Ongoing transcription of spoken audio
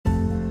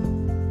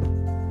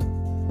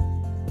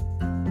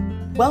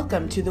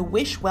Welcome to the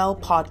Wish Well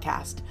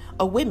podcast,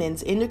 a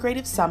women's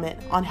integrative summit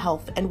on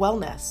health and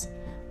wellness.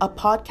 A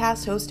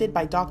podcast hosted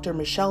by Dr.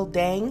 Michelle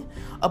Dang,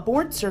 a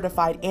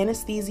board-certified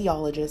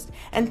anesthesiologist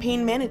and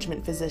pain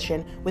management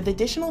physician with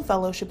additional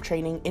fellowship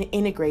training in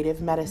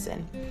integrative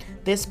medicine.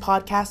 This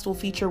podcast will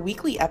feature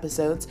weekly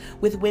episodes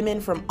with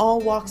women from all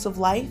walks of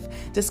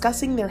life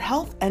discussing their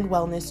health and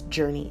wellness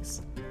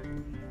journeys.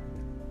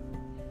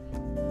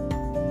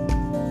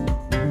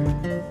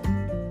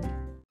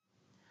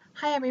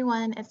 Hi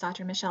everyone, it's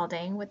Dr. Michelle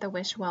Dang with the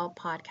Wish Well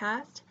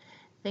podcast.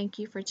 Thank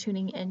you for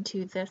tuning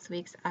into this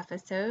week's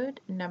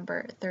episode,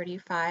 number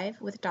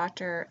 35, with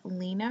Dr.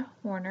 Lena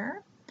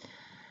Horner.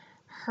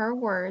 Her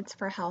words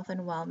for health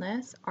and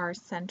wellness are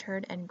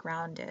centered and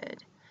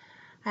grounded.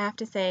 I have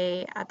to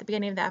say, at the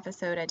beginning of the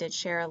episode, I did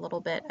share a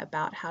little bit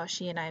about how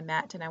she and I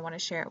met, and I want to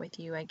share it with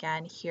you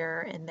again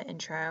here in the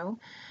intro.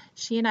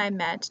 She and I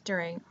met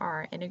during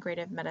our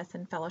Integrative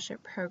Medicine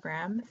Fellowship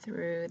program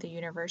through the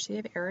University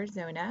of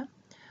Arizona.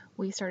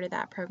 We started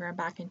that program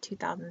back in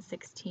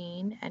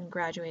 2016 and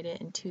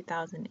graduated in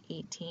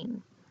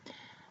 2018.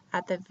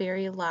 At the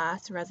very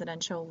last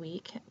residential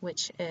week,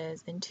 which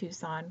is in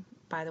Tucson,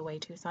 by the way,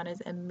 Tucson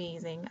is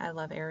amazing. I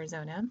love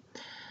Arizona.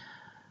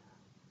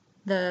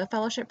 The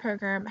fellowship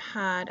program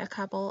had a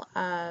couple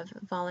of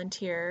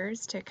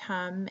volunteers to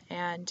come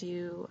and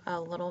do a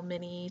little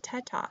mini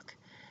TED Talk.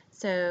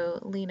 So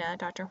Lena,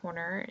 Dr.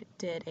 Horner,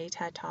 did a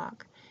TED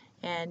Talk.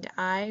 And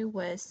I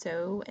was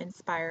so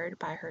inspired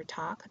by her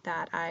talk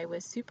that I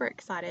was super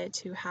excited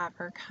to have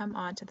her come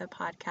on to the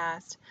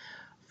podcast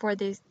for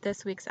this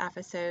week's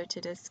episode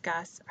to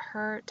discuss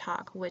her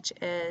talk, which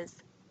is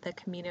the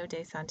Camino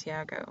de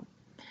Santiago.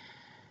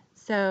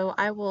 So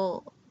I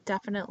will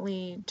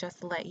definitely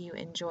just let you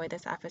enjoy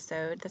this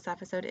episode. This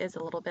episode is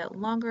a little bit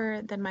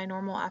longer than my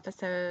normal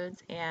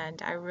episodes,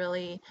 and I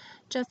really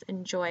just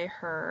enjoy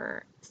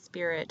her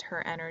spirit,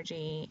 her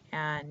energy,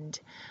 and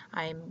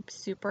I'm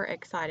super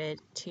excited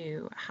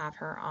to have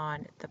her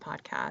on the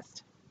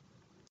podcast.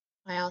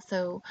 I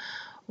also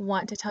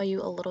want to tell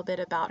you a little bit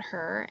about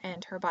her,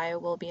 and her bio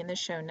will be in the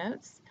show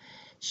notes.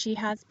 She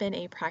has been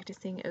a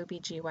practicing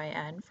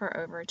OBGYN for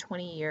over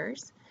 20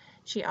 years.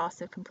 She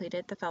also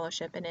completed the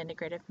fellowship in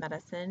integrative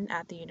medicine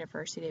at the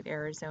University of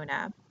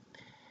Arizona.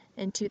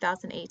 In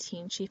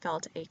 2018, she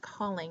felt a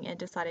calling and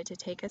decided to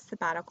take a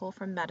sabbatical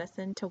from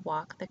medicine to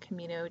walk the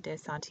Camino de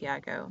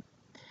Santiago.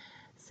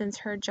 Since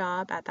her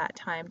job at that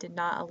time did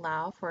not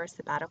allow for a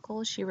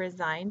sabbatical, she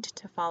resigned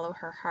to follow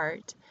her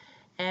heart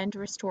and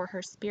restore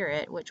her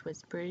spirit, which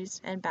was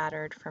bruised and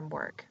battered from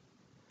work.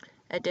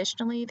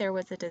 Additionally, there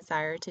was a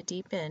desire to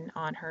deepen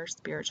on her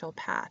spiritual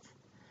path.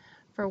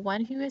 For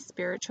one who is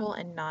spiritual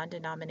and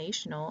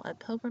non-denominational, a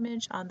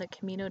pilgrimage on the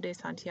Camino de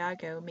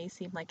Santiago may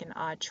seem like an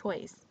odd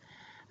choice,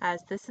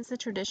 as this is a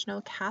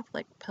traditional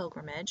Catholic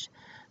pilgrimage,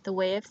 the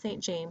Way of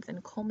St. James,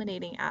 and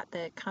culminating at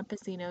the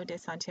Campesino de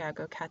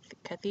Santiago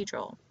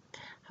Cathedral.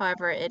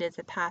 However, it is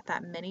a path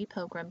that many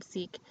pilgrims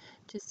seek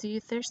to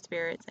soothe their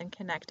spirits and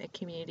connect a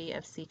community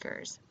of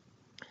seekers.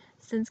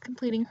 Since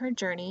completing her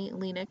journey,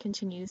 Lena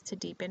continues to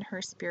deepen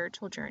her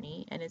spiritual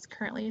journey and is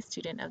currently a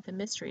student of the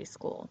Mystery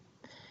School.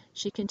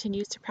 She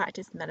continues to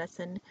practice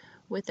medicine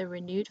with a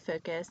renewed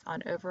focus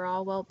on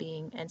overall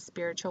well-being and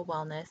spiritual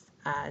wellness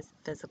as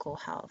physical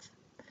health.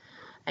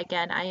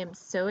 Again, I am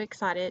so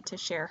excited to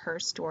share her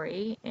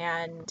story,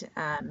 and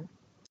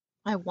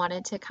I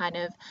wanted to kind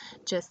of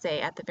just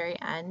say at the very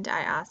end, I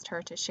asked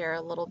her to share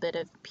a little bit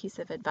of piece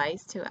of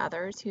advice to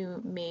others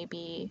who may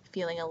be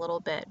feeling a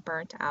little bit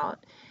burnt out.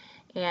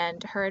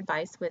 And her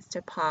advice was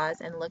to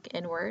pause and look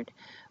inward,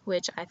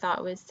 which I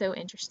thought was so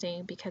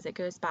interesting because it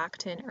goes back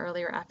to an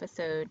earlier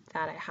episode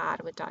that I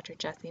had with Dr.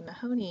 Jessie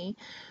Mahoney,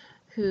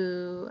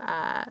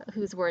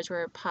 whose words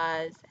were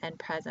pause and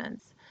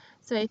presence.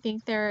 So I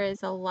think there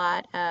is a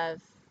lot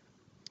of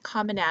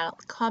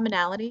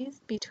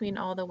commonalities between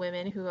all the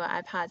women who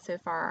I've had so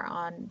far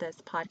on this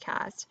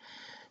podcast.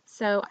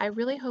 So I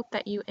really hope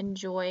that you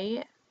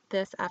enjoy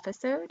this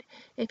episode.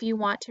 If you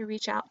want to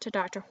reach out to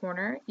Dr.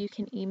 Horner, you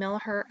can email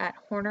her at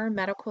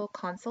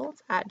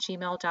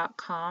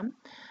hornermedicalconsults@gmail.com.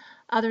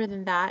 Other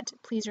than that,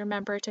 please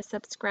remember to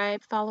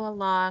subscribe, follow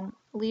along,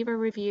 leave a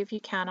review if you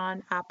can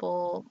on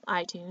Apple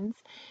iTunes,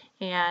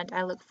 and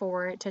I look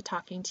forward to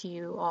talking to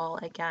you all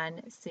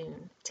again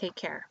soon. Take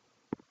care.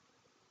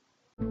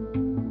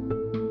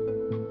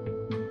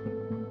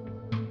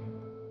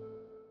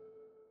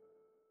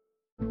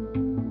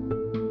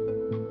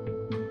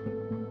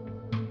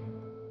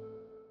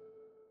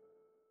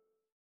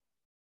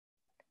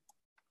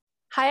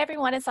 Hi,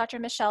 everyone. It's Dr.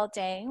 Michelle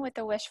Dang with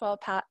the Wish Well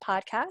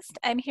podcast.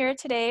 I'm here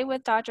today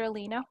with Dr.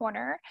 Lena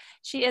Horner.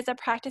 She is a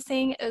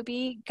practicing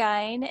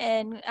OB-GYN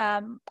in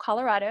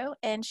Colorado,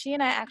 and she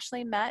and I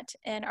actually met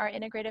in our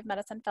Integrative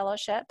Medicine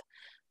Fellowship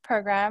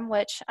program,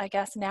 which I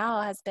guess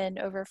now has been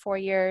over 4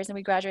 years, and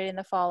we graduated in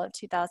the fall of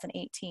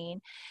 2018.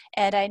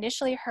 And I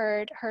initially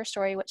heard her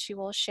story, which she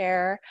will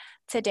share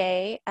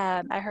today.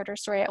 I heard her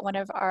story at one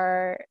of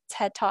our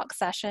TED Talk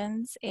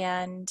sessions,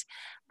 and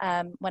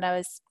when I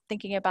was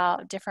thinking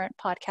about different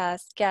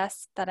podcast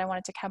guests that I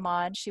wanted to come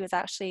on, she was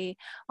actually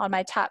on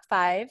my top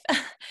 5.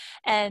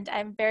 And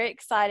I'm very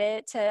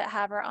excited to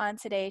have her on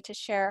today to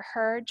share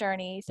her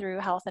journey through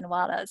health and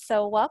wellness.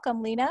 So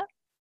welcome, Lena.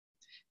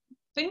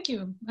 Thank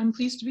you. I'm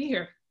pleased to be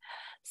here.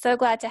 So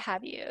glad to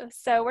have you.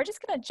 So we're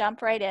just going to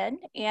jump right in.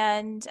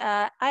 And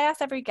I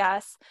ask every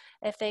guest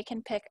if they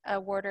can pick a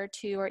word or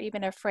two or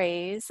even a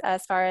phrase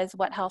as far as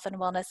what health and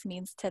wellness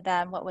means to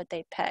them. What would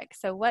they pick?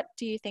 So what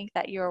do you think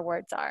that your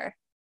words are?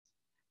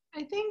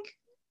 I think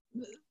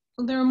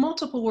there are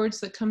multiple words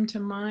that come to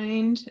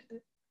mind.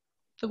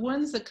 The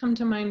ones that come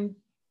to mind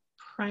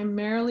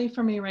primarily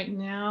for me right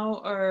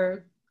now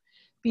are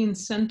being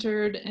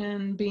centered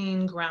and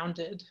being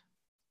grounded.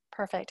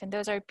 Perfect. And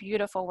those are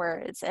beautiful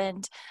words.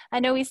 And I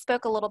know we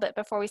spoke a little bit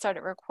before we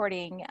started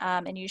recording,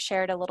 and you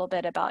shared a little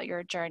bit about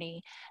your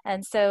journey.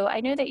 And so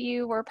I know that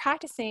you were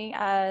practicing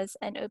as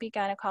an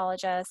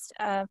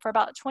OB-gynecologist for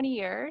about 20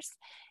 years.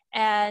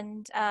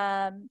 And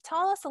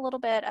tell us a little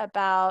bit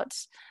about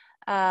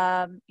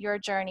your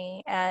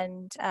journey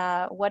and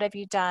what have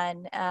you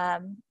done?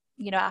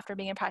 After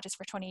being in practice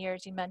for 20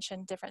 years, you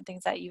mentioned different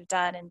things that you've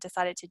done and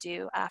decided to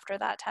do after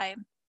that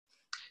time.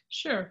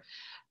 Sure.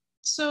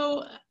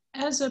 So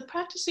as a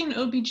practicing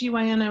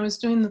OB/GYN, I was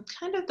doing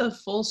the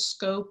full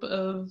scope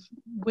of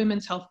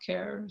women's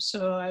healthcare.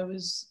 So I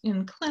was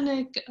in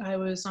clinic, I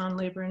was on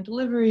labor and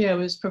delivery, I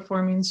was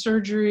performing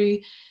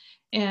surgery,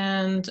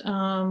 and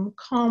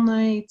call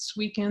nights,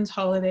 weekends,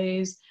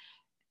 holidays.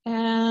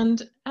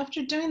 And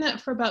after doing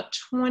that for about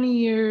 20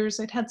 years,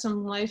 I'd had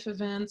some life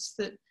events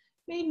that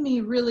made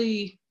me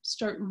really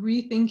start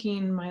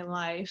rethinking my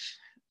life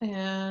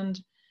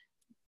and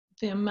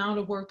the amount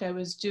of work I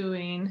was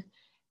doing.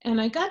 And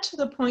I got to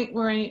the point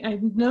where I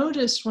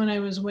noticed when I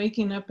was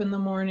waking up in the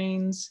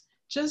mornings,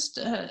 just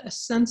a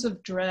sense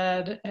of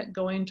dread at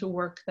going to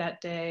work that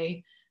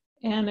day.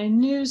 And I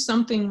knew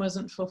something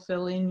wasn't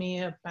fulfilling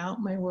me about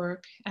my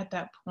work at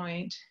that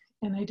point.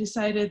 And I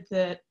decided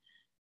that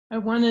I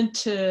wanted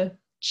to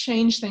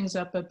change things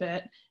up a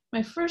bit.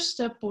 My first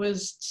step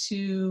was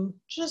to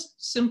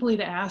just simply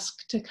to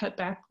ask to cut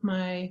back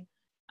my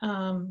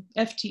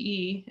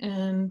FTE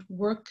and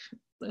work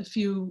a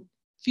few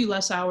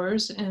less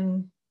hours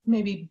and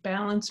maybe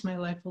balance my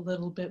life a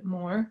little bit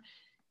more.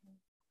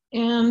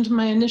 And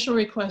my initial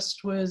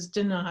request was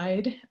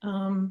denied.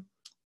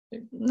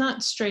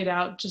 Not straight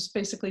out, just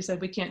basically said,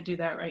 we can't do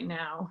that right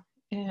now.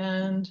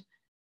 And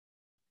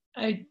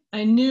I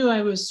knew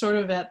I was sort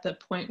of at the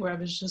point where I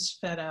was just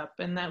fed up,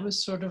 and that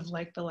was sort of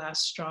like the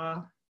last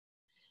straw.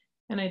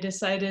 And I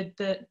decided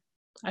that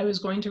I was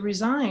going to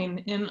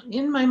resign. And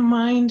in my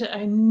mind,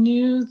 I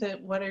knew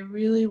that what I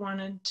really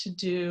wanted to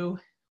do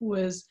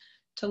was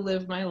to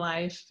live my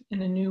life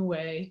in a new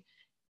way.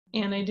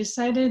 And I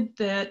decided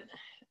that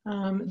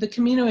the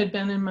Camino had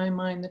been in my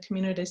mind, the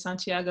Camino de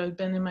Santiago had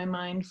been in my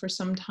mind for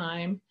some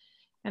time.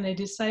 And I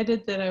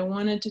decided that I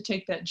wanted to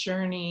take that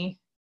journey,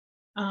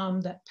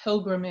 that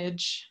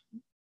pilgrimage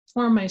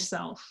for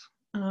myself.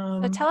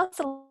 So tell us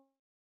a little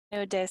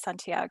Camino de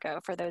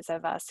Santiago for those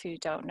of us who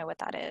don't know what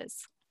that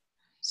is.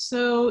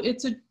 So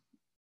it's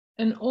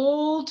an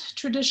old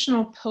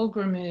traditional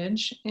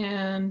pilgrimage,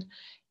 and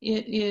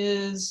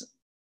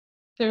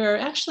there are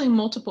actually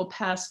multiple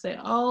paths. They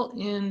all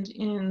end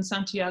in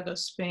Santiago,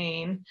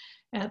 Spain,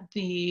 at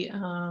the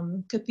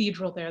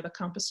cathedral there, the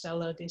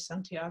Compostela de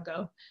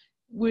Santiago,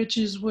 which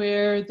is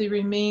where the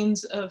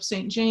remains of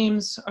St.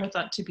 James are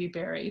thought to be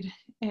buried.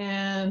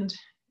 And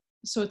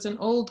so it's an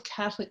old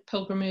Catholic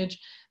pilgrimage.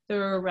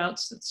 There are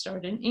routes that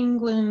start in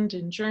England,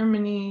 in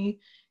Germany,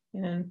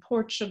 in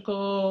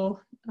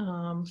Portugal,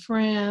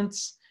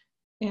 France,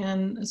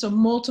 and so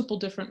multiple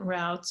different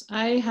routes.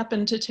 I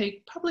happen to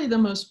take probably the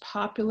most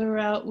popular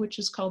route, which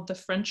is called the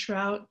French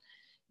route,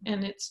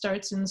 and it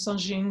starts in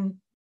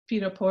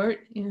Saint-Jean-Pied-de-Port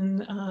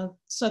in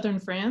southern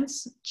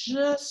France,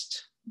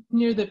 just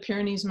near the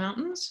Pyrenees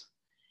Mountains.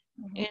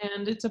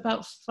 And it's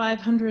about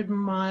 500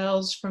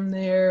 miles from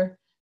there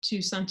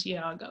to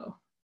Santiago.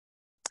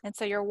 And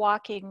so you're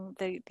walking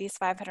these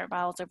 500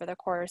 miles over the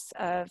course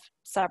of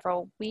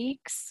several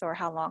weeks, or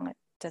how long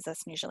does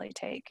this usually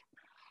take?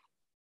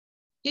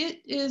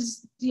 It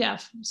is, yeah,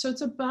 so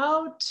it's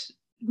about,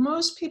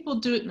 most people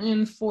do it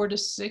in 4 to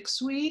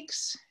 6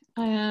 weeks,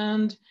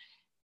 and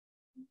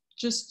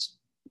just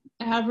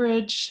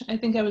average, I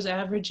think I was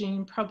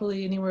averaging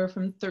probably anywhere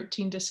from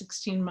 13 to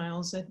 16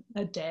 miles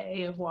a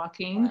day of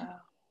walking.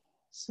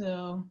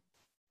 Wow.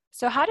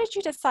 So how did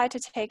you decide to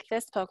take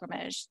this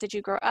pilgrimage? Did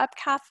you grow up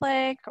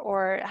Catholic,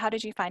 or how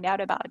did you find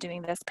out about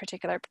doing this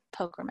particular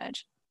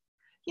pilgrimage?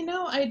 You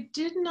know, I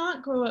did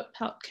not grow up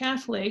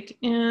Catholic,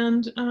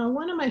 and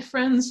one of my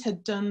friends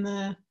had done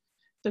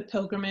the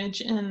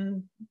pilgrimage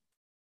and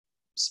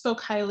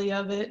spoke highly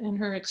of it and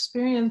her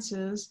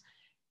experiences.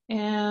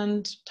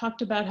 and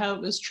talked about how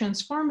it was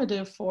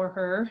transformative for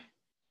her.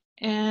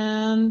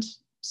 And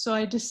so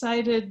I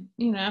decided,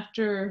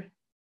 after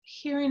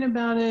hearing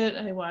about it,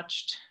 I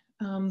watched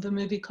the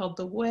movie called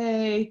The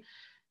Way.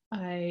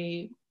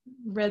 I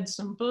read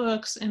some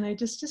books, and I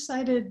just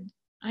decided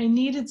I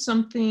needed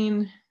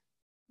something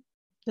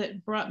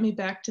that brought me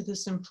back to the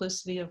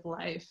simplicity of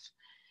life.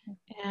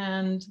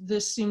 And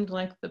this seemed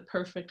like the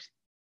perfect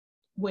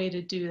way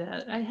to do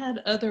that. I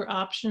had other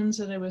options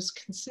that I was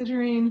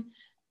considering.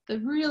 The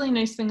really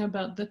nice thing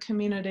about the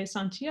Camino de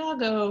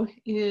Santiago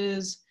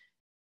is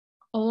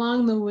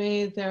along the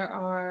way there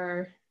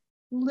are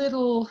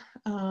little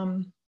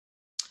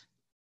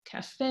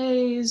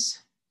cafes,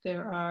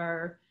 there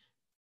are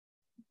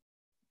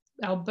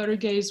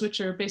albergues,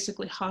 which are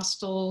basically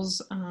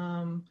hostels,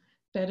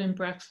 bed and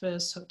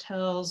breakfast,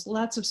 hotels,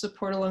 lots of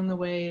support along the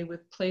way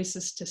with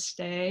places to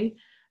stay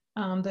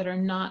that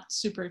are not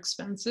super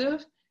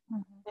expensive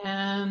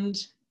and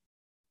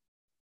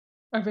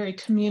are very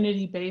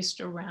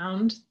community-based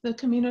around the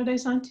Camino de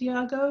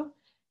Santiago.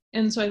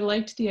 And so I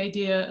liked the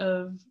idea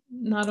of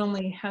not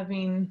only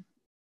having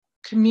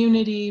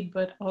community,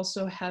 but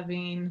also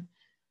having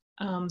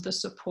the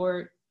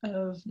support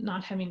of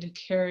not having to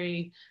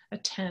carry a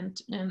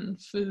tent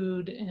and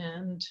food.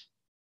 And,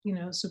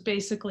 so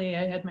basically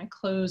I had my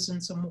clothes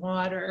and some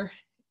water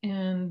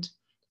and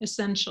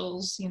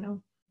essentials,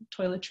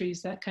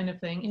 toiletries, that kind of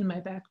thing in my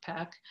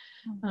backpack.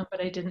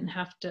 But I didn't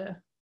have to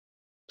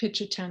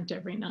pitch a tent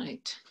every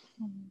night.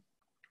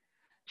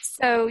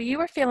 So you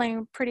were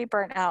feeling pretty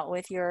burnt out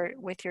with your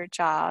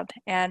job,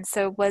 and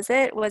so was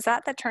that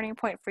the turning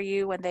point for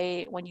you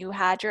when you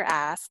had your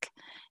ask?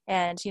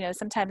 And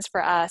sometimes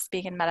for us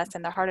being in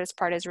medicine, the hardest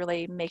part is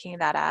really making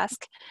that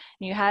ask.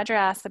 And you had your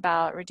ask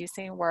about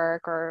reducing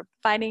work or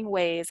finding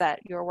ways that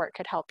your work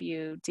could help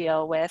you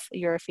deal with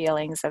your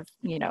feelings of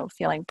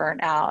feeling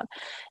burnt out.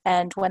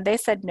 And when they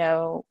said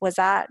no,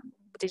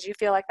 did you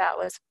feel like that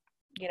was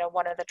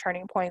one of the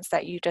turning points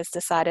that you just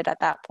decided at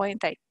that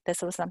point that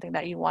this was something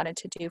that you wanted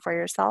to do for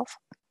yourself?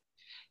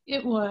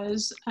 It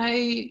was.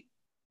 I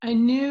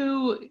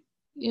knew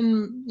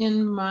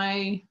in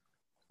my,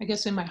 I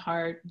guess in my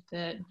heart,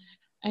 that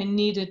I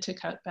needed to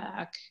cut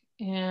back.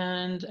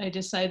 And I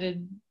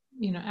decided,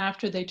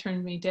 after they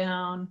turned me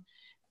down,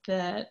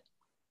 that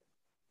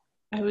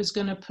I was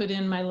going to put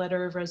in my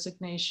letter of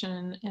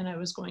resignation and I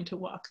was going to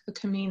walk the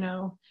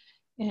Camino.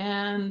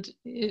 And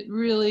it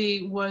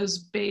really was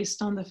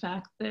based on the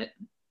fact that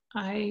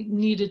I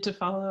needed to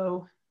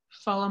follow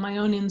my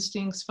own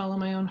instincts, follow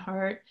my own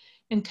heart,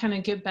 and kind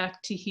of get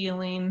back to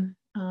healing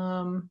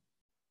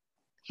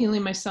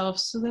myself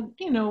so that,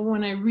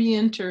 when I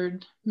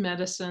re-entered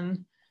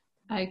medicine,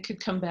 I could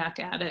come back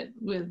at it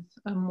with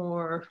a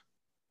more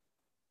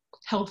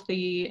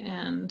healthy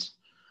and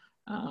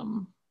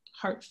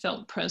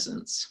heartfelt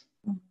presence.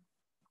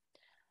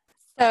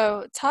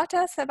 So talk to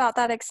us about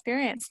that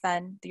experience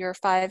then, your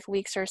 5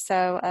 weeks or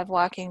so of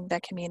walking the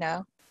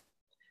Camino.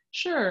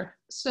 Sure.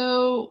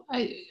 So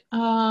I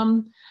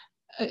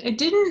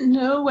didn't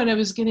know what I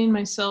was getting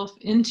myself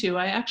into.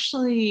 I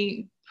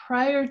actually,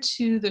 prior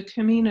to the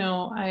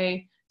Camino,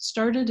 I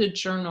started a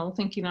journal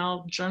thinking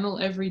I'll journal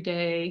every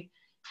day.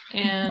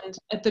 And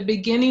at the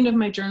beginning of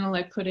my journal,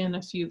 I put in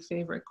a few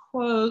favorite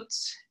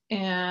quotes,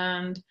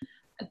 and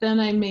then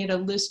I made a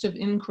list of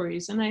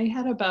inquiries, and I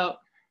had about,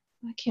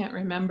 I can't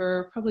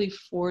remember, probably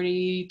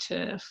 40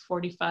 to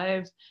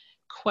 45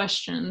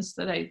 questions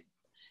that I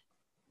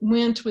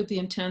went with the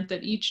intent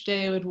that each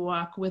day I would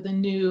walk with a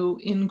new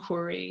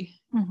inquiry,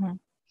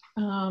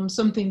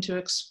 something to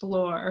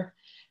explore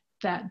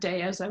that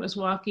day as I was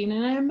walking.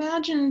 And I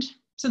imagined,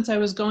 since I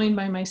was going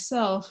by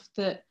myself,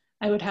 that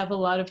I would have a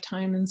lot of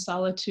time in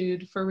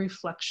solitude for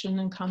reflection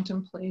and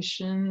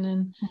contemplation.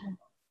 And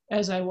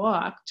as I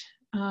walked,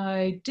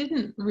 I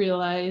didn't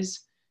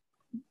realize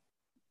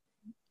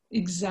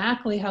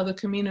exactly how the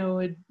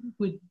Camino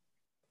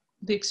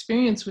the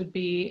experience would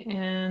be.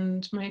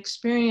 And my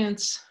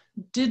experience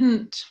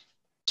didn't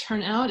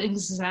turn out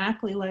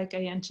exactly like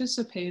I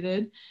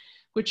anticipated,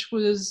 which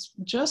was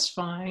just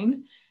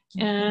fine.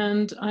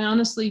 And I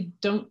honestly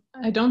don't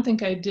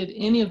think I did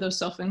any of those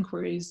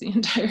self-inquiries the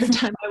entire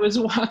time I was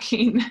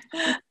walking.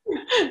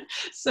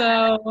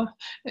 So,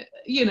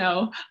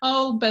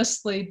 all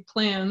best laid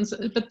plans.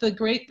 But the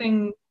great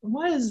thing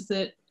was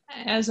that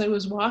as I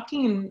was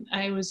walking,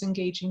 I was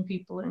engaging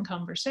people in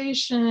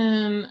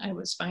conversation. I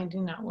was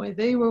finding out why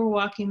they were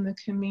walking the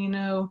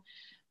Camino.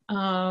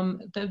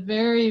 The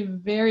very,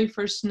 very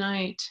first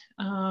night,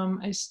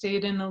 I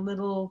stayed in a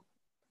little,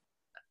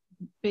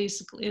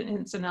 basically,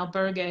 it's an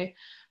albergue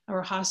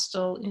or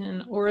hostel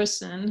in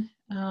Orison,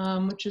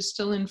 which is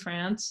still in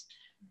France.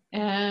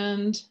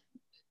 And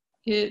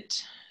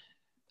it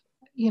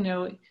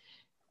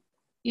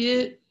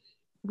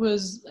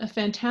was a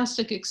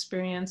fantastic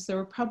experience. There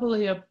were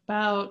probably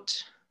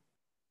about,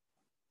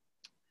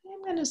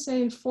 I'm going to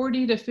say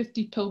 40 to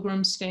 50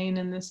 pilgrims staying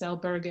in this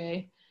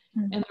albergue.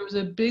 And there was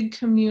a big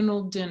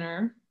communal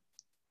dinner.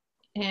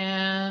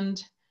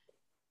 And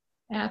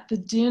at the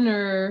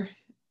dinner,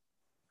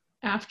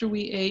 after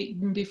we ate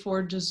and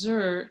before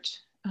dessert,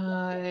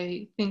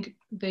 I think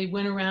they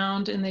went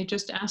around and they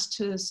just asked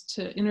us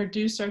to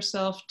introduce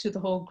ourselves to the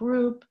whole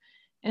group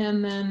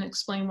and then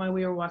explain why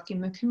we were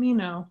walking the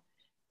Camino.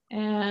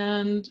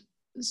 And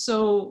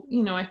so,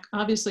 you know, I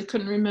obviously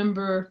couldn't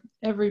remember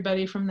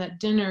everybody from that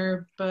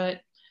dinner,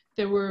 but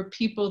there were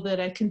people that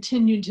I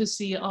continued to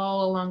see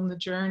all along the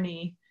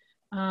journey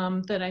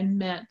that I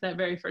met that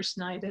very first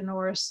night in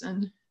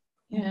Orison.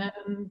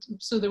 And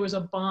so there was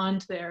a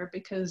bond there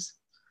because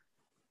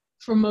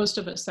for most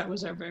of us, that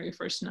was our very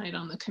first night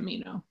on the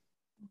Camino.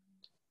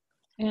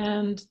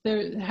 And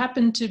there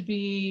happened to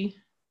be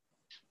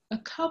a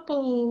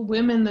couple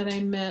women that I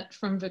met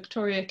from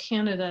Victoria,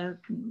 Canada,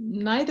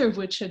 neither of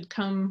which had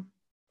come,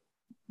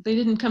 they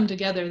didn't come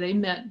together. They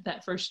met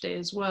that first day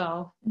as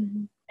well.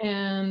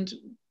 And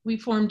we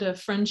formed a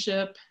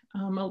friendship,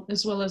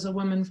 as well as a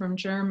woman from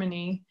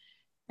Germany.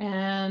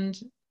 And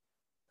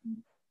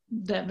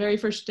that very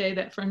first day,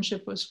 that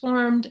friendship was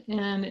formed,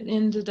 and it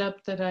ended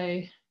up that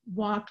I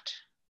walked,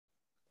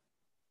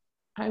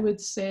 I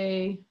would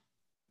say,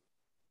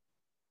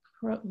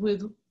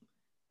 with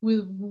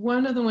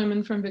one of the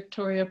women from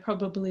Victoria,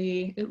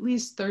 probably at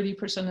least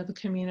 30% of the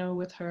Camino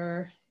with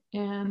her.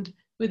 And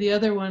with the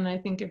other one, I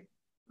think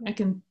I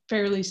can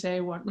fairly say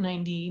walked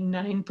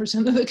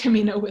 99% of the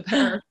Camino with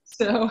her.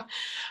 So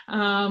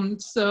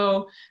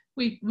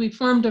we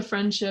formed a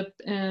friendship,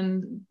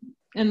 and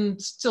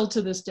still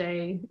to this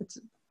day, it's,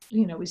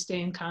 you know, we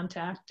stay in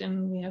contact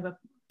and we have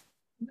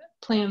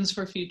plans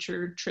for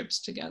future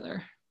trips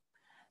together.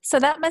 So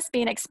that must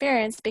be an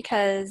experience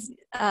because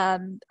I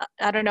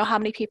don't know how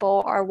many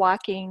people are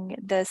walking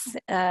this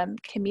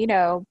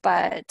Camino,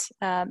 but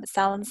it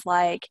sounds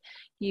like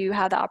you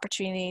have the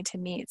opportunity to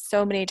meet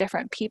so many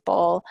different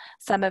people,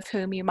 some of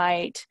whom you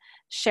might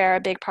share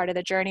a big part of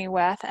the journey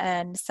with,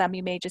 and some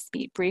you may just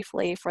meet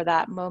briefly for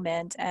that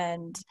moment,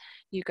 and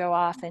you go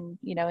off and,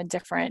 you know, in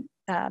different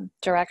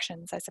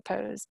directions, I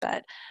suppose.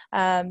 But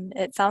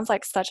it sounds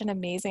like such an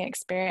amazing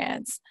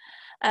experience.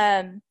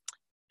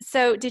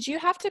 So did you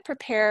have to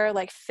prepare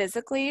like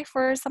physically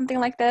for something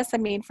like this? I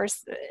mean,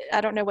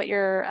 I don't know what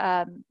your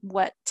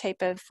what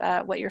type of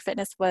what your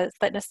fitness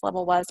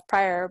level was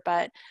prior,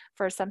 but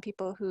for some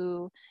people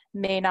who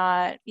may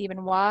not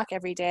even walk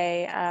every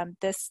day,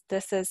 this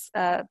is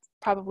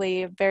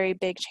probably a very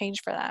big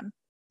change for them.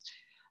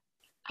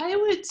 I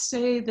would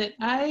say that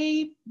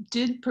I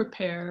did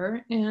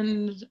prepare,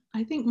 and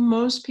I think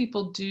most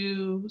people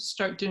do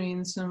start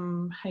doing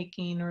some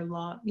hiking or a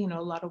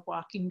lot of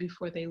walking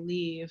before they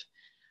leave.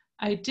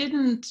 I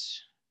didn't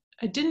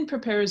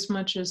prepare as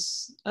much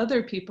as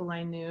other people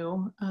I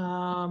knew,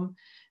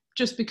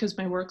 just because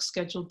my work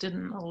schedule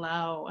didn't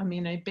allow. I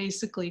mean, I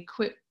basically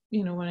quit,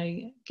 you know, when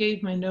I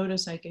gave my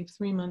notice, I gave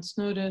 3 months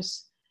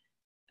notice.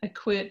 I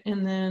quit,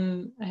 and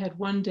then I had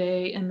one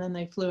day, and then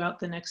they flew out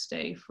the next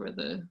day for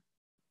the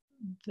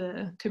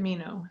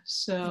Camino.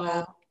 So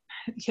wow.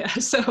 Yeah,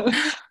 so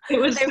it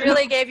was. They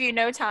really gave you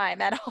no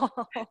time at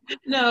all.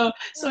 No,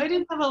 so I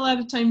didn't have a lot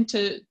of time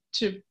to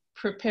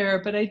prepare,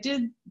 but I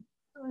did,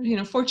 you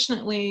know,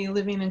 fortunately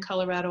living in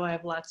Colorado, I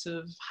have lots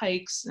of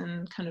hikes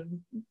and kind of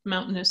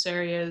mountainous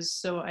areas,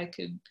 so I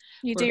could.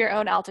 You do your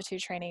own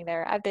altitude training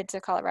there. I've been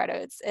to Colorado.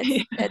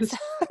 It's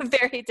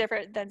very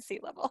different than sea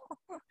level.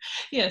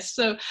 Yes,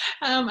 so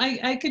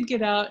I could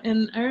get out,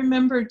 and I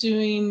remember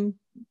doing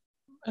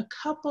a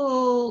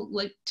couple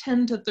like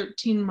 10 to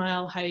 13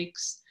 mile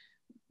hikes,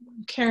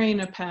 carrying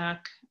a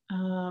pack,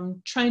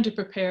 trying to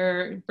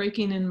prepare,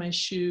 breaking in my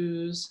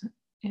shoes.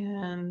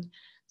 And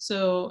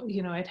so,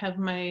 you know, I'd have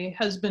my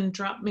husband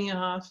drop me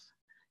off,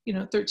 you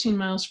know, 13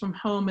 miles from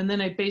home, and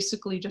then I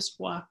basically just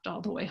walked all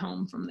the way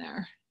home from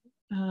there.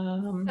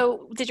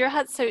 So did your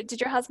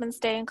husband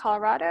stay in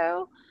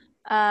Colorado?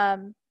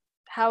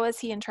 How is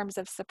he in terms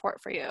of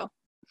support for you?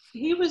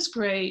 He was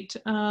great.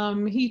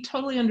 He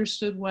totally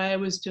understood why I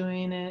was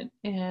doing it,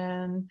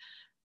 and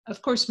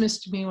of course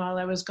missed me while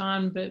I was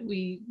gone, but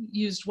we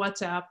used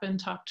WhatsApp and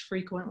talked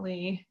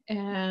frequently,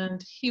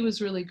 and he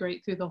was really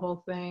great through the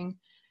whole thing.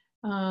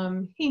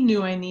 He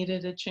knew I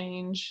needed a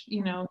change.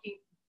 You know,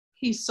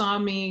 he saw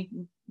me,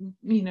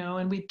 you know,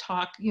 and we'd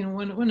talk. You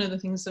know, one of the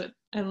things that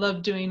I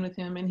love doing with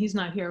him, and he's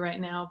not here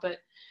right now, but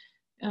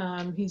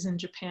he's in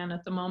Japan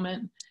at the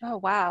moment. Oh,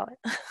 wow.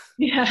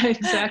 Yeah,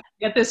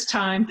 exactly. At this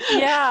time.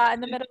 Yeah, in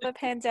the middle of a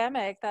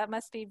pandemic, that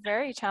must be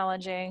very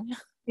challenging.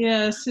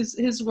 Yes,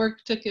 his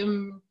work took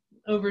him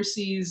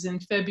overseas in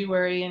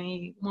February, and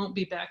he won't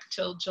be back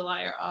till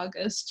July or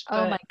August.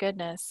 Oh my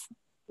goodness.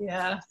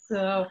 Yeah,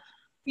 so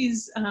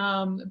he's,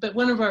 but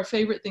one of our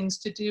favorite things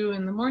to do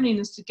in the morning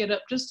is to get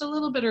up just a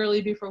little bit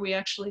early before we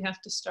actually have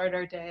to start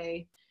our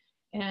day.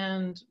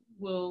 And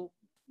we'll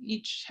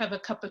each have a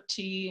cup of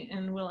tea,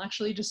 and we'll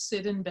actually just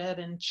sit in bed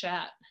and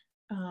chat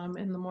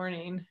in the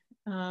morning,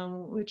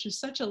 which is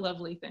such a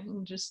lovely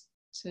thing, just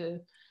to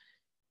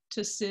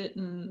sit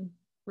and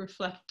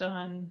reflect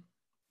on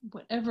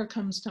whatever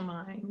comes to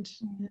mind.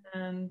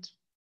 And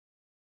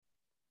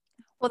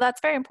Well,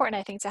 that's very important,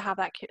 I think, to have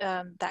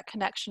that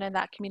connection and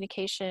that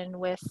communication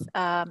with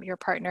your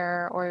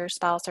partner or your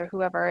spouse or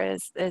whoever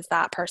is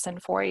that person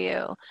for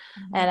you.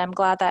 And I'm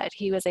glad that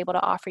he was able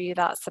to offer you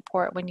that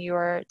support when you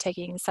were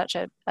taking such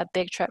a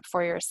big trip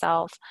for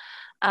yourself.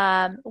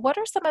 What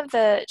are some of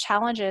the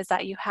challenges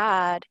that you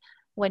had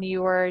when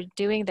you were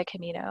doing the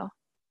Camino?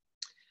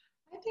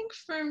 I think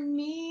for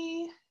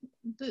me,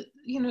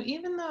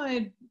 even though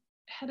I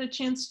had a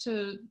chance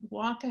to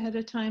walk ahead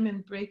of time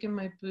and break in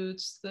my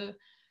boots, the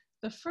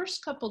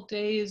first couple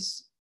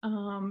days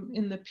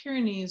in the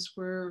Pyrenees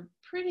were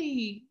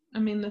pretty,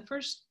 the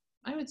first,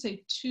 I would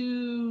say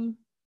 2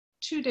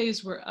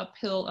 days were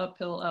uphill,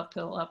 the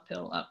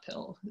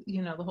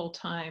whole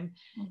time.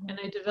 Mm-hmm. And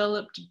I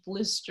developed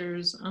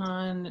blisters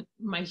on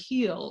my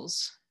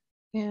heels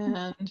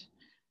and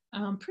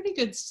pretty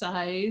good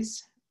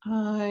size.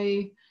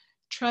 I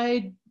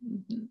tried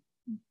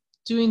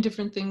doing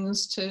different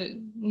things to,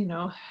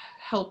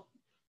 help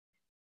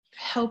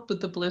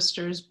with the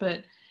blisters,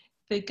 but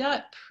they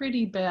got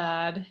pretty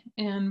bad.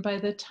 And by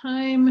the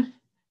time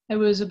I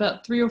was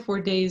about 3 or 4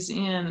 days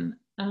in,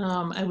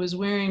 I was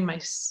wearing my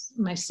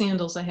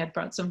sandals. I had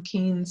brought some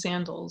Keen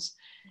sandals.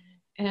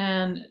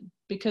 And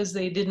because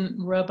they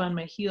didn't rub on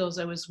my heels,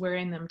 I was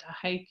wearing them to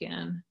hike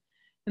in.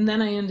 And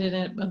then I ended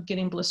up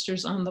getting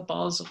blisters on the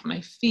balls of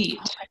my feet.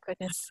 Oh my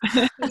goodness.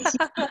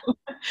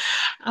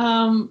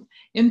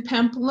 In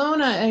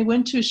Pamplona, I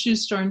went to a shoe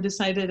store and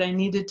decided I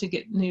needed to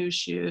get new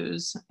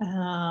shoes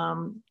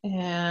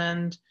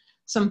and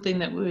something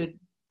that would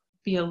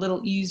be a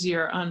little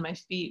easier on my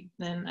feet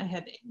than I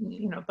had,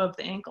 above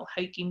the ankle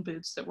hiking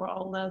boots that were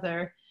all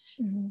leather.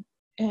 Mm-hmm.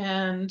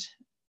 And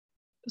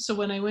so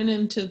when I went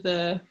into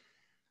the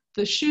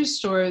shoe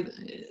store,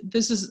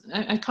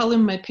 I call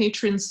him my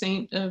patron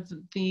saint of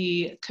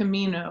the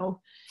Camino.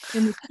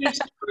 In the shoe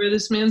store,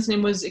 this man's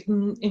name was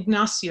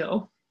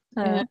Ignacio.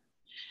 And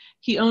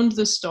he owned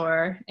the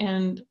store,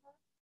 and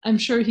I'm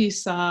sure he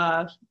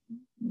saw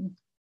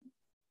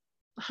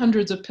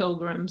hundreds of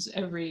pilgrims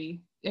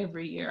every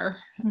year,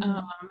 mm-hmm.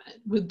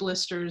 With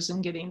blisters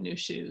and getting new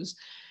shoes.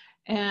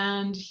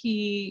 And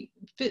he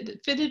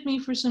fitted me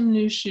for some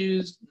new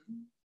shoes,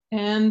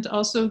 and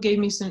also gave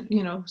me some,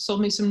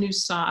 sold me some new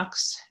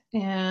socks.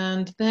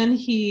 And then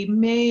he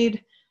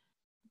made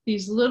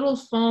these little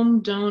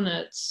foam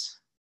donuts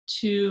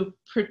to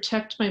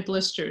protect my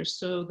blisters.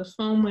 So the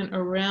foam went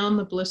around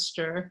the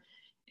blister,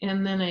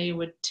 and then I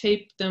would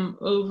tape them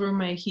over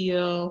my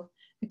heel.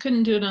 I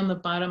couldn't do it on the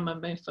bottom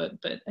of my foot,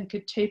 but I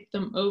could tape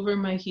them over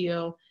my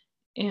heel,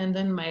 and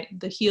then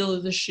the heel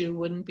of the shoe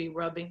wouldn't be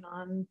rubbing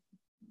on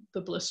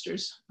the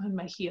blisters on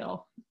my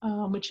heel,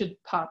 which had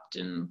popped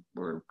and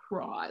were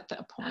raw at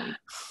that point.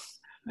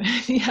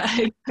 Yeah,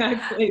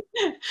 exactly.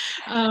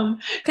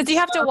 Because you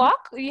have to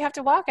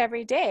walk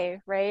every day,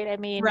 right? I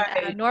mean,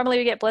 right. Normally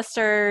we get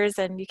blisters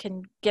and you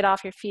can get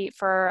off your feet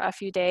for a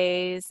few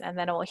days and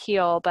then it will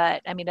heal.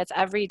 But I mean, it's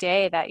every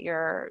day that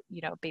you're,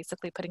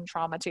 basically putting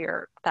trauma to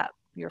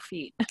your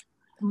feet.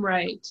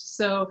 Right.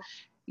 So,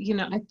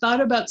 I thought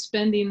about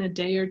spending a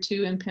day or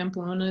two in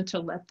Pamplona to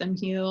let them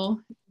heal.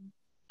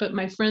 But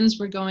my friends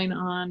were going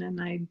on, and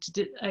I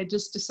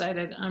just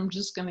decided I'm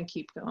just going to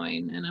keep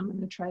going, and I'm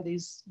going to try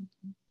these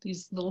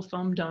little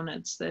foam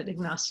donuts that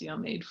Ignacio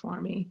made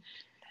for me.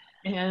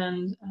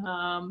 And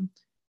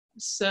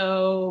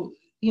so,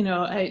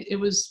 it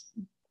was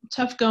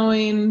tough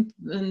going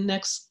the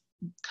next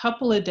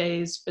couple of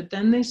days, but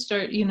then they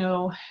start,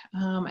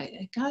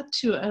 I got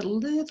to a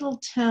little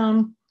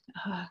town.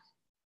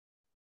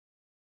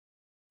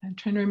 I'm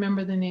trying to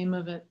remember the name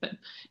of it, but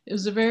it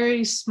was a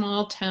very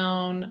small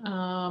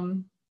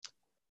town.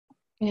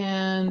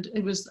 And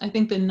it was, I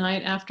think, the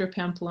night after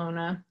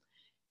Pamplona.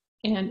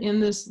 And in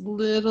this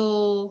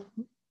little,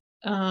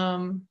 it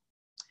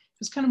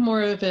was kind of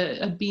more of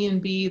a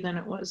B&B than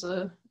it was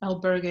a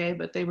albergue,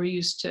 but they were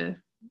used to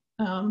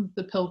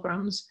the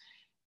pilgrims.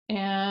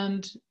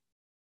 And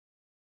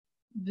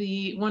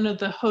one of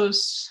the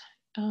hosts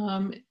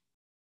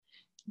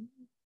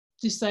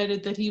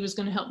decided that he was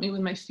going to help me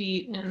with my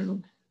feet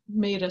and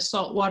made a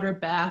saltwater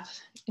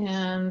bath,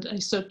 and I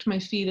soaked my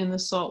feet in the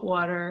salt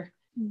water,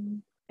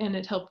 and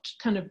it helped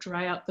kind of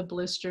dry out the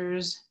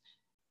blisters,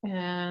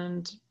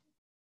 and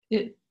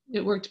it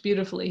worked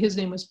beautifully. His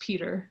name was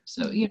Peter.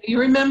 So you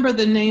remember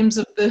the names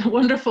of the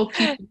wonderful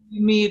people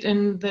you meet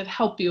and that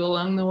help you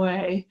along the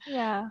way.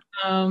 Yeah.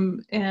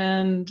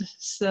 And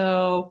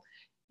so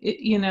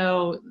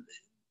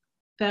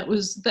that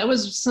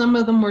was some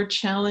of the more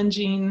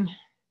challenging.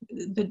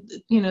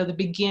 The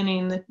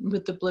beginning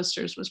with the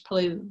blisters was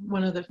probably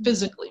one of the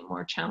physically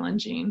more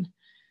challenging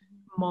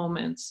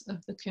moments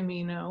of the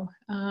Camino.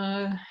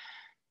 One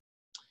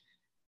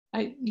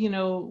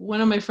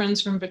of my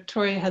friends from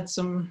Victoria had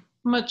some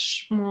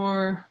much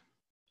more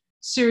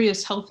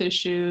serious health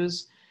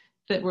issues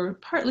that were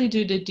partly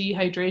due to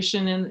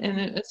dehydration,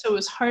 and so it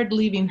was hard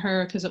leaving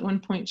her, because at one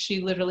point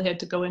she literally had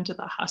to go into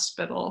the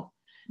hospital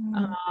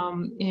I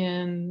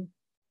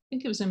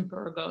think it was in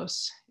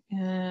Burgos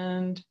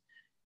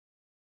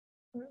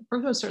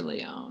or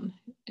Leon.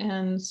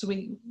 And so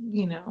we,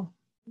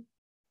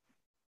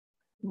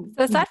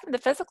 So aside from the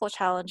physical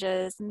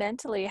challenges,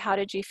 mentally, how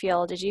did you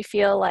feel? Did you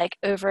feel like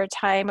over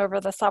time, over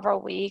the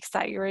several weeks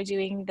that you were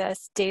doing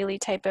this daily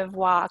type of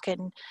walk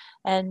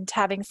and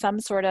having some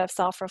sort of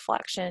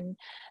self-reflection,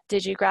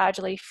 did you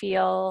gradually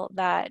feel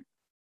that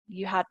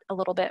you had a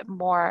little bit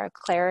more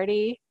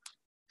clarity?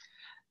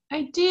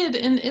 I did.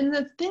 And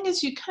the thing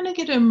is, you kind of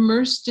get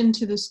immersed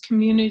into this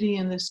community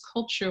and this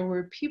culture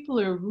where people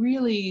are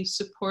really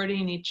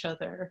supporting each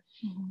other.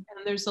 Mhm.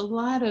 And there's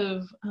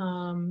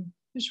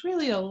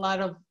really a lot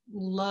of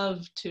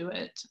love to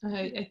it.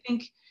 I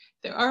think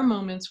there are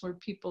moments where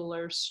people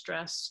are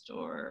stressed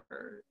or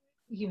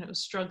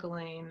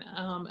struggling,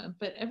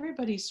 but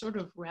everybody sort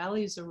of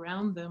rallies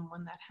around them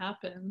when that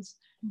happens,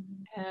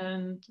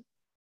 Mhm.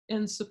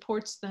 and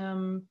supports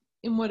them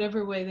in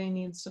whatever way they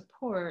need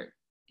support.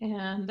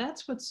 And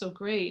that's what's so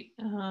great.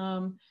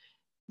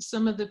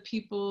 Some of the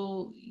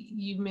people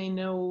you may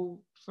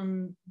know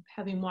from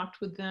having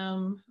walked with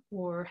them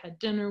or had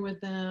dinner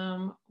with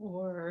them,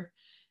 or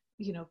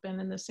been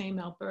in the same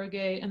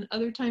albergue, and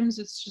other times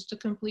it's just a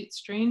complete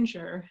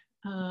stranger.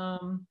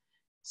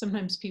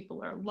 Sometimes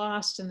people are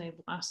lost and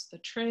they've lost the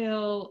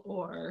trail,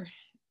 or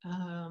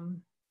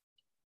and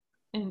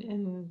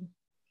and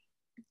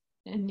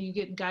and you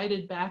get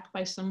guided back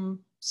by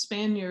some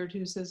Spaniard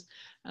who says,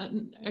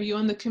 "Are you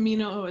on the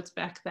Camino? Oh, it's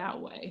back that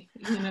way."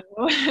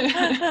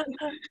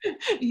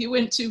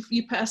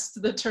 You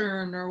passed the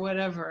turn or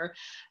whatever,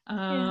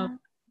 Yeah.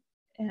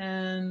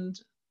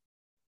 and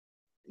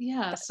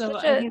yeah. So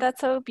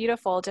That's so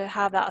beautiful to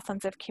have that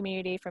sense of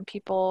community from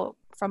people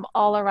from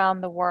all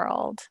around the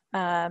world,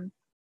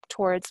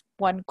 towards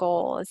one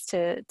goal is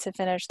to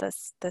finish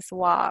this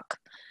walk.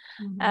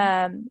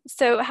 Mhm.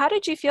 So how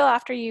did you feel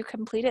after you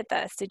completed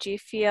this? Did you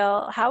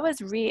feel,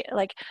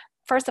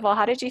 first of all,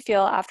 how did you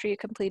feel after you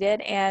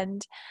completed,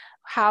 and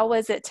how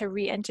was it to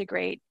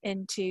reintegrate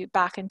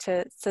back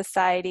into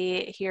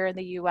society here in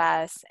the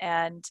US?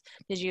 And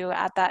did you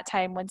at that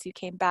time, once you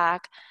came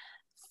back,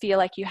 feel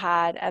like you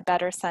had a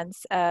better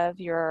sense of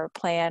your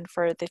plan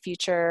for the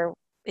future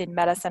in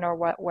medicine or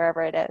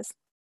wherever it is?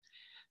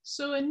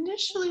 So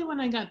initially, when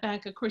I got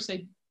back, of course,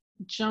 I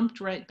jumped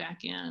right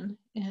back in,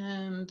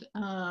 and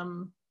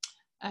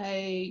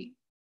I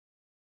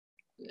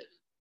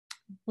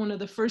one of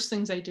the first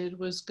things I did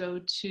was go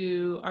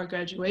to our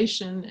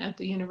graduation at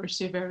the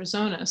University of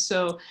Arizona.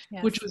 So,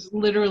 Yes. which was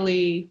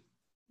literally,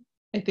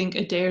 I think,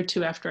 a day or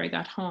two after I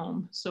got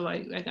home. So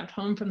I got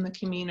home from the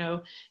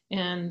Camino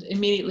and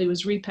immediately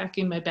was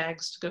repacking my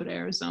bags to go to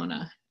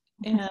Arizona.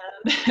 And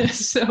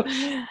so,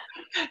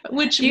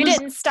 which You was,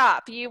 didn't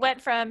stop. You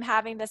went from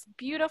having this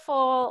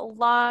beautiful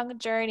long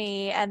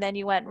journey and then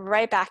you went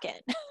right back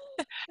in.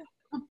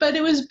 but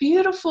it was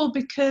beautiful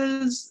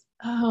because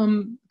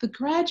the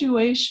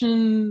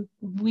graduation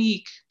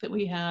week that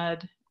we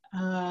had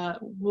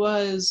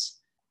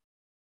was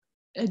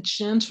a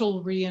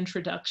gentle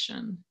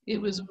reintroduction.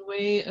 It was a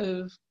way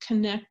of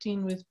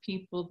connecting with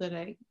people that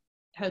I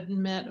had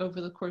met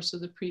over the course of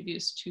the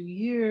previous 2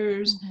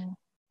 years.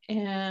 Mm-hmm.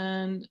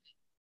 And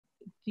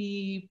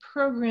the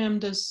program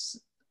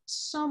does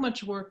so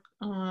much work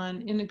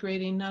on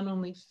integrating not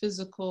only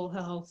physical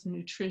health,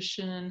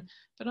 nutrition,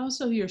 but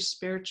also your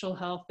spiritual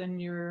health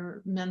and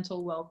your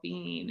mental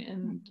well-being.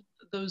 And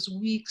those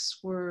weeks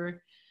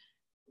were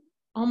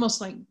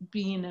almost like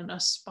being in a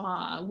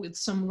spa with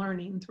some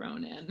learning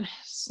thrown in.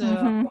 So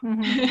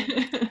Mm-hmm,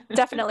 mm-hmm.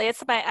 Definitely.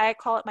 I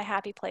call it my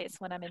happy place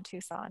when I'm in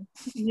Tucson.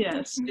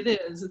 yes, it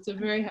is. It's a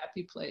very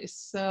happy place.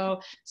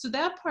 So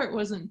that part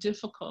wasn't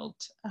difficult.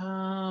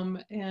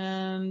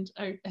 And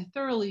I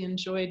thoroughly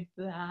enjoyed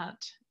that.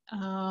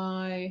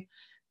 I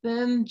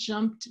then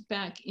jumped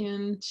back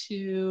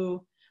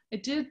into, I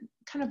did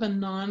kind of a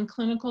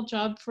non-clinical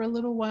job for a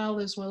little while,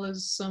 as well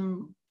as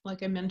some,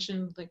 like I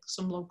mentioned, like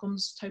some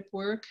locums type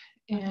work.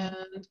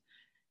 Mm-hmm.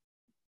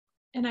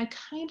 And I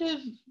kind of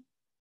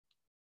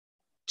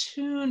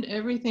tuned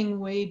everything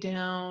way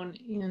down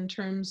in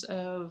terms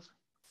of,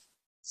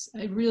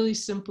 I really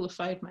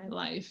simplified my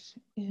life,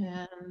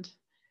 and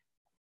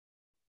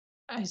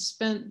I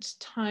spent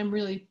time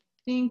really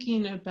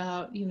thinking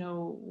about,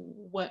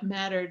 what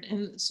mattered.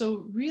 And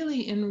so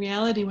really, in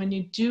reality, when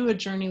you do a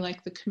journey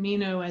like the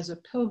Camino as a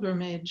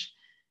pilgrimage,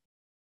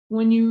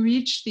 when you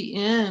reach the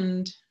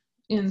end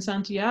in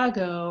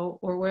Santiago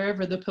or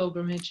wherever the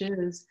pilgrimage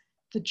is,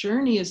 the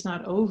journey is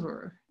not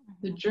over.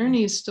 The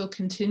journey is still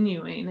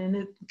continuing, and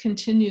it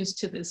continues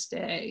to this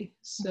day.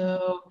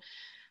 So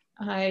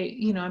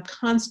I'm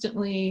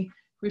constantly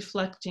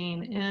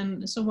reflecting.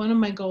 And so one of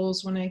my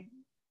goals when I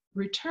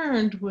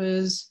returned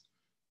was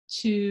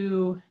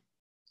to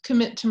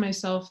commit to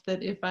myself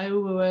that if I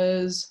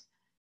was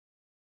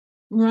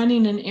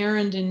running an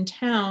errand in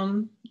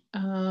town,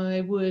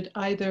 I would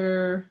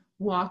either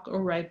walk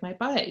or ride my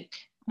bike.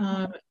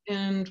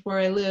 And where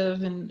I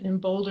live in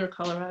Boulder,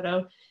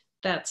 Colorado,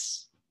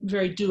 that's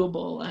very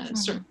doable.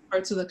 Certain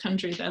parts of the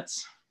country,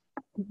 that's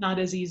not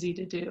as easy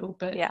to do,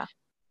 but Yeah.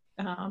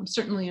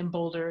 Certainly in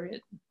Boulder,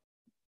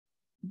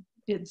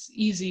 it's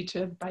easy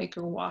to bike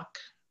or walk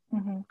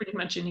pretty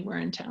much anywhere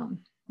in town.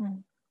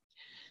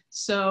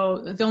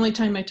 So the only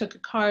time I took a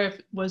car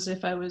was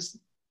if I was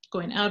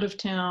going out of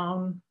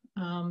town,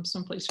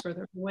 someplace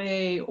further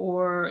away,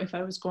 or if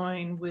I was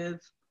going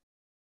with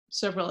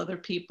several other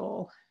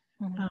people.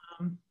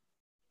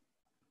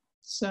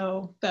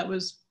 So that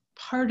was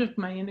part of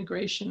my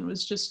integration,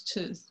 was just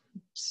to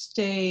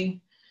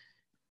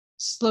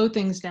slow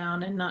things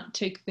down and not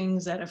take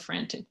things at a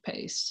frantic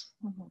pace.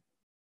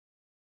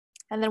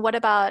 And then what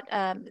about,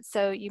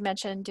 so you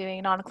mentioned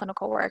doing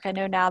non-clinical work. I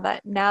know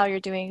now you're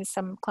doing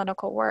some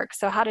clinical work.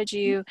 So how did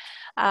you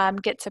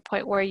get to a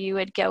point where you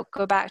would go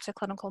back to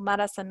clinical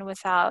medicine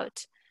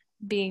without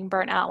being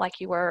burnt out like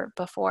you were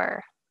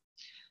before?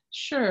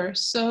 Sure.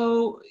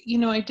 So,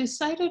 I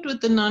decided with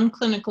the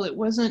non-clinical, it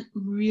wasn't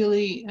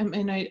really, I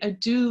mean, I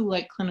do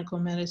like clinical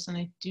medicine.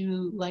 I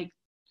do like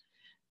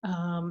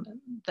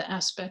the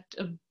aspect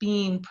of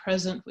being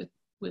present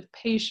with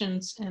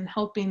patients and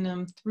helping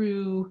them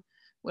through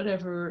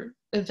whatever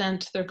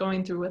event they're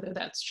going through, whether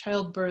that's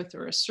childbirth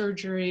or a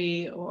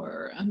surgery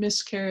or a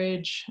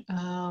miscarriage.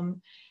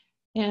 And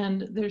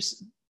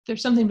there's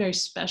something very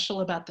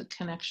special about the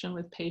connection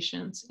with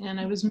patients. And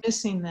I was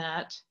missing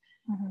that.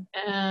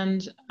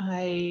 And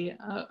I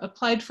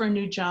applied for a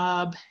new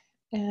job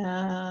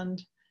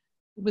and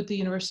with the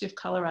University of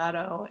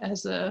Colorado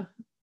as a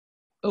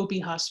OB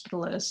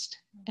hospitalist,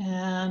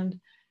 and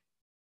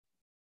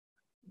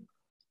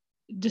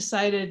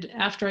decided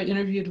after I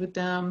interviewed with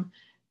them,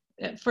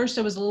 at first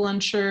I was a little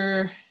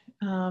unsure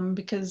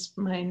because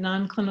my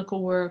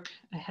non-clinical work,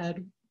 I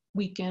had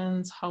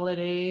weekends,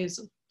 holidays,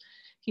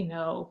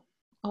 all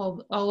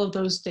of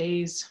those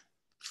days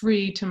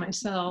free to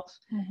myself.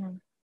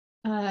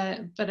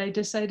 But I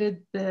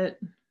decided that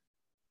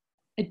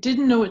I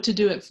didn't know what to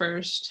do at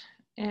first.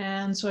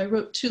 And so I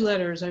wrote 2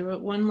 letters. I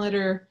wrote one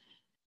letter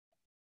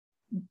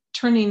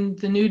turning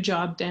the new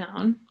job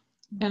down,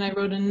 and I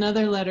wrote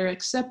another letter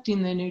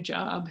accepting the new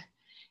job.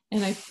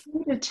 And I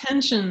paid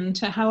attention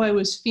to how I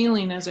was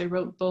feeling as I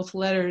wrote both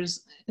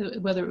letters,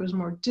 whether it was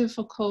more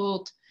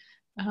difficult,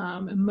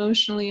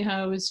 emotionally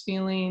how I was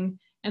feeling.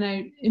 And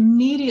I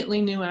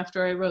immediately knew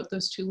after I wrote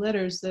those 2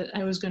 letters that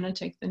I was going to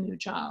take the new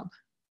job.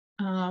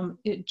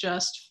 It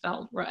just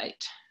felt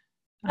right.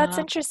 That's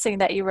interesting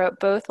that you wrote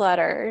both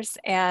letters.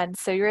 And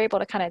so you're able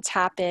to kind of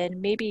tap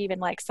in, maybe even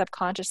like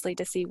subconsciously,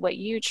 to see what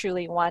you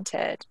truly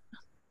wanted.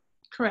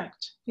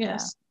 Correct.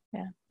 Yes.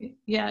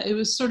 Yeah. It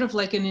was sort of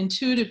like an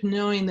intuitive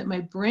knowing that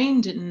my brain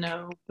didn't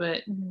know,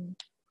 but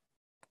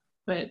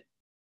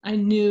I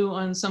knew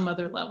on some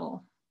other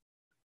level.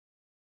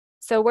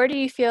 So where do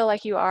you feel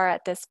like you are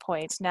at this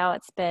point? Now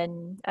it's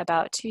been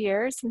about 2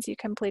 years since you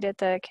completed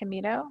the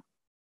Camino.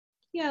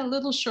 Yeah, a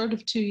little short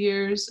of 2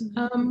 years.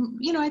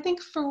 I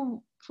think for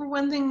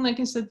one thing, like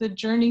I said, the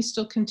journey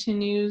still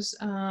continues.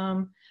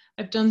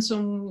 I've done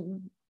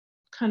some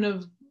kind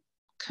of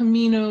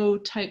Camino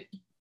type,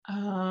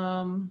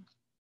 I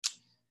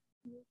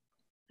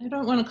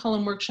don't want to call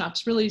them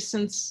workshops, really,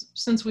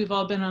 since we've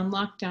all been on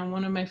lockdown.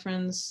 One of my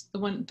friends, the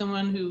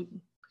one who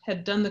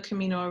had done the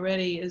Camino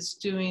already, is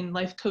doing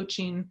life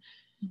coaching,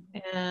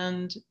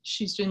 and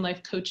she's doing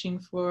life coaching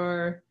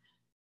for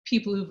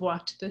people who've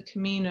walked the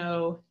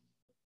Camino.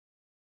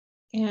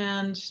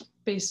 And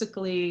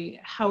basically,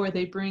 how are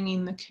they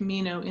bringing the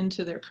Camino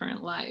into their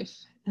current life?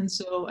 And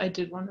so I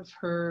did one of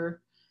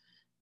her,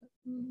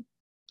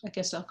 I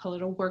guess I'll call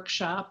it a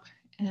workshop.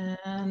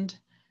 And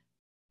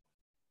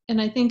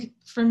I think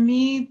for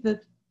me,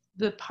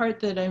 the part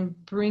that I'm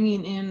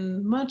bringing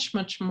in much,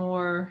 much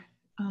more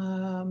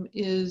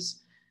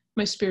is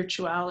my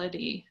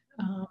spirituality,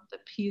 the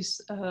piece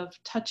of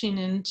touching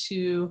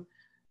into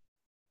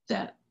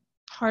that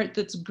part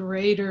that's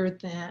greater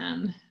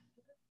than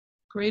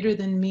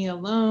me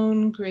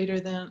alone, greater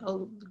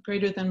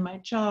than my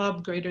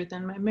job, greater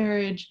than my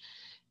marriage,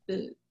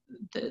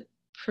 that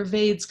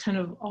pervades kind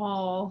of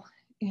all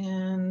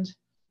and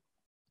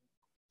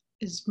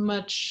is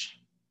much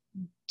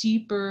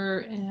deeper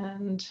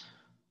and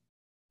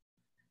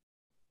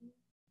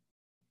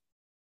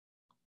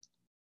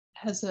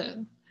has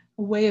a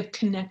way of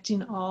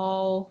connecting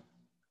all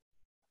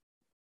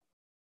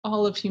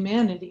of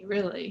humanity,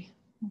 really.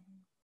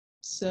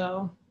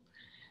 So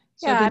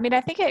yeah, I mean, I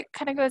think it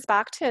kind of goes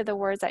back to the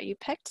words that you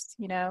picked.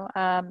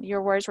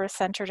 Your words were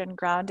centered and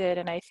grounded,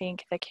 and I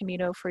think the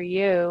Camino for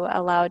you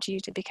allowed you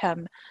to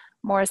become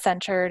more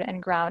centered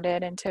and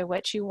grounded into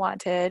what you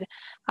wanted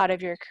out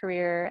of your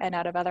career and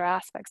out of other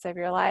aspects of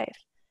your life.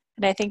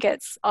 And I think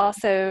it's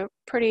also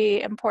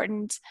pretty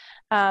important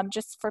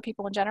just for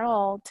people in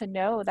general to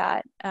know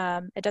that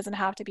it doesn't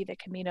have to be the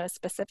Camino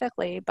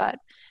specifically, but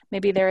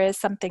maybe there is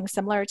something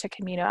similar to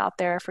Camino out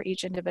there for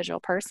each individual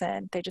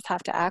person. They just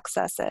have to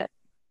access it.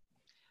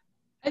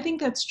 I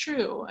think that's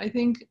true. I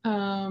think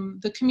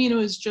the Camino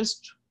is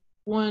just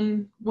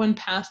one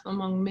path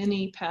among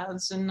many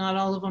paths, and not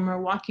all of them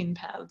are walking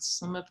paths.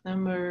 Some of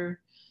them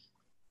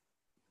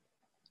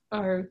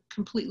are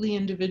completely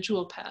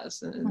individual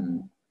paths,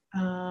 and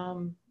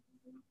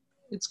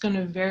it's going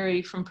to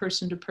vary from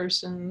person to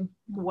person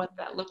what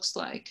that looks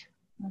like.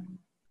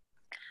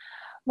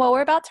 Well,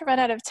 we're about to run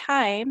out of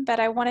time, but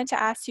I wanted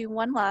to ask you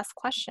one last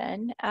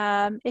question.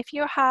 If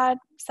you had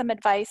some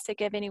advice to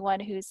give anyone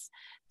who's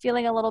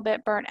feeling a little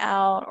bit burnt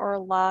out or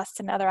lost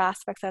in other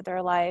aspects of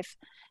their life,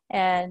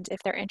 and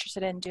if they're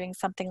interested in doing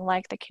something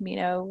like the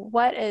Camino,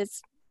 what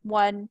is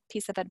one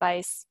piece of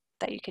advice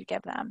that you could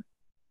give them?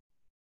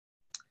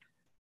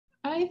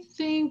 I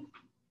think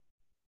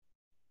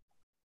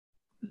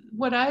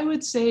what I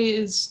would say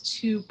is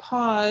to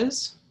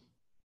pause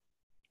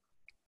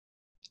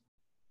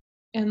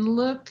and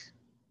look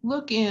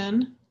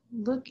inward,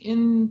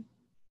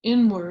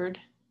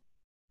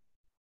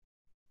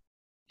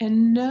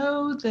 and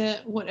know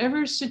that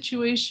whatever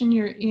situation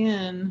you're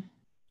in,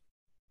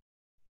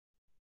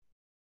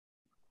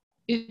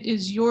 it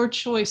is your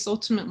choice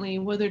ultimately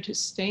whether to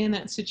stay in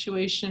that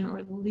situation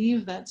or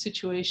leave that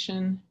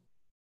situation.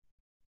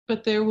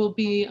 But there will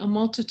be a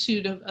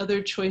multitude of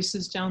other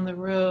choices down the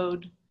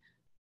road.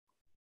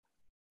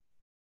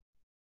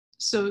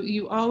 So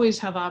you always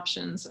have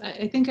options.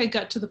 I think I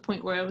got to the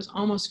point where I was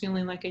almost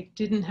feeling like I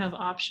didn't have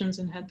options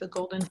and had the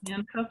golden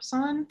handcuffs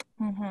on.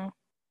 Mm-hmm.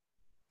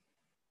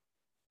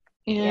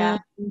 And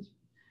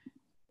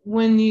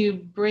when you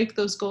break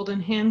those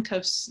golden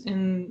handcuffs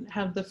and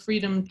have the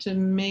freedom to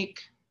make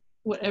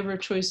whatever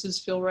choices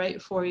feel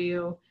right for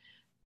you,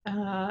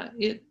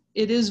 it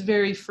is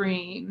very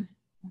freeing.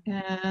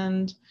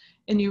 And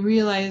you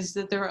realize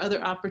that there are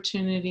other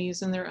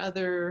opportunities and there are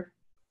other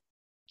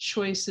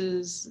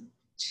choices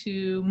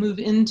to move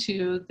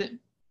into that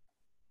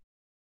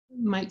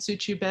might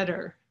suit you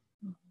better.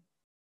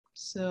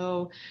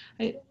 So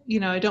I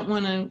don't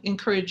want to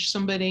encourage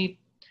somebody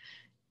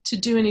to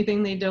do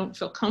anything they don't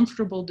feel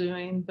comfortable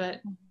doing,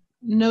 but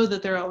know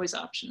that there are always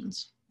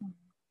options.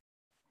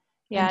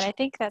 Yeah, and I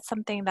think that's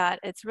something that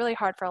it's really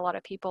hard for a lot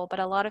of people, but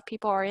a lot of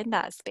people are in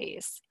that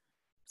space.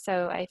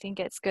 So I think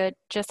it's good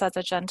just as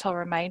a gentle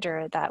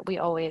reminder that we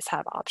always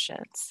have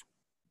options.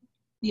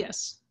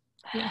 Yes.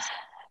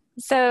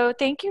 So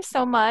thank you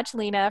so much,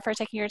 Lena, for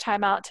taking your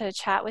time out to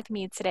chat with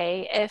me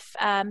today. If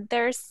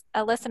there's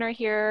a listener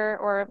here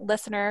or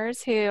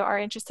listeners who are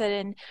interested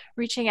in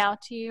reaching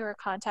out to you or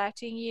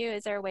contacting you,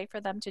 is there a way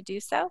for them to do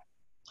so?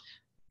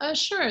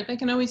 Sure, they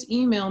can always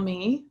email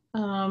me.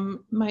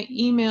 My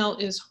email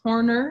is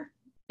Horner,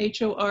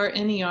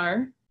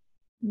 Horner,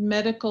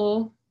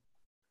 medical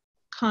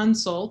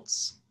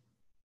consults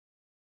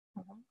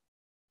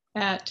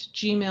at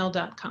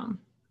gmail.com.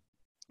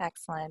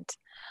 Excellent.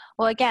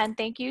 Well, again,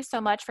 thank you so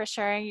much for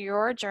sharing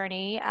your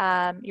journey,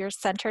 your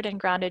centered and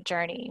grounded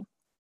journey.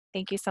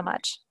 Thank you so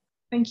much.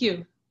 Thank you.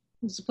 It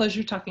was a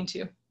pleasure talking to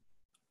you.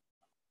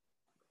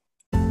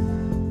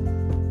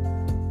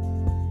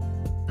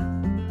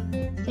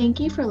 Thank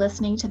you for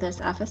listening to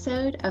this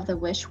episode of the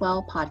Wish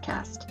Well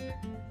podcast.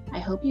 I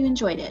hope you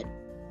enjoyed it.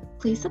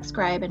 Please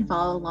subscribe and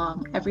follow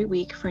along every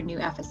week for new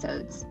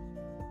episodes.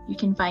 You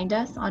can find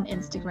us on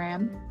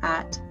Instagram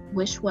at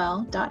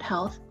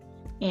wishwell.health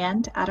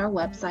and at our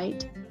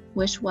website,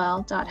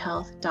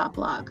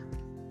 wishwell.health.blog.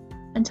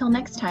 Until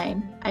next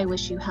time, I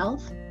wish you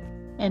health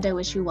and I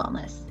wish you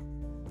wellness.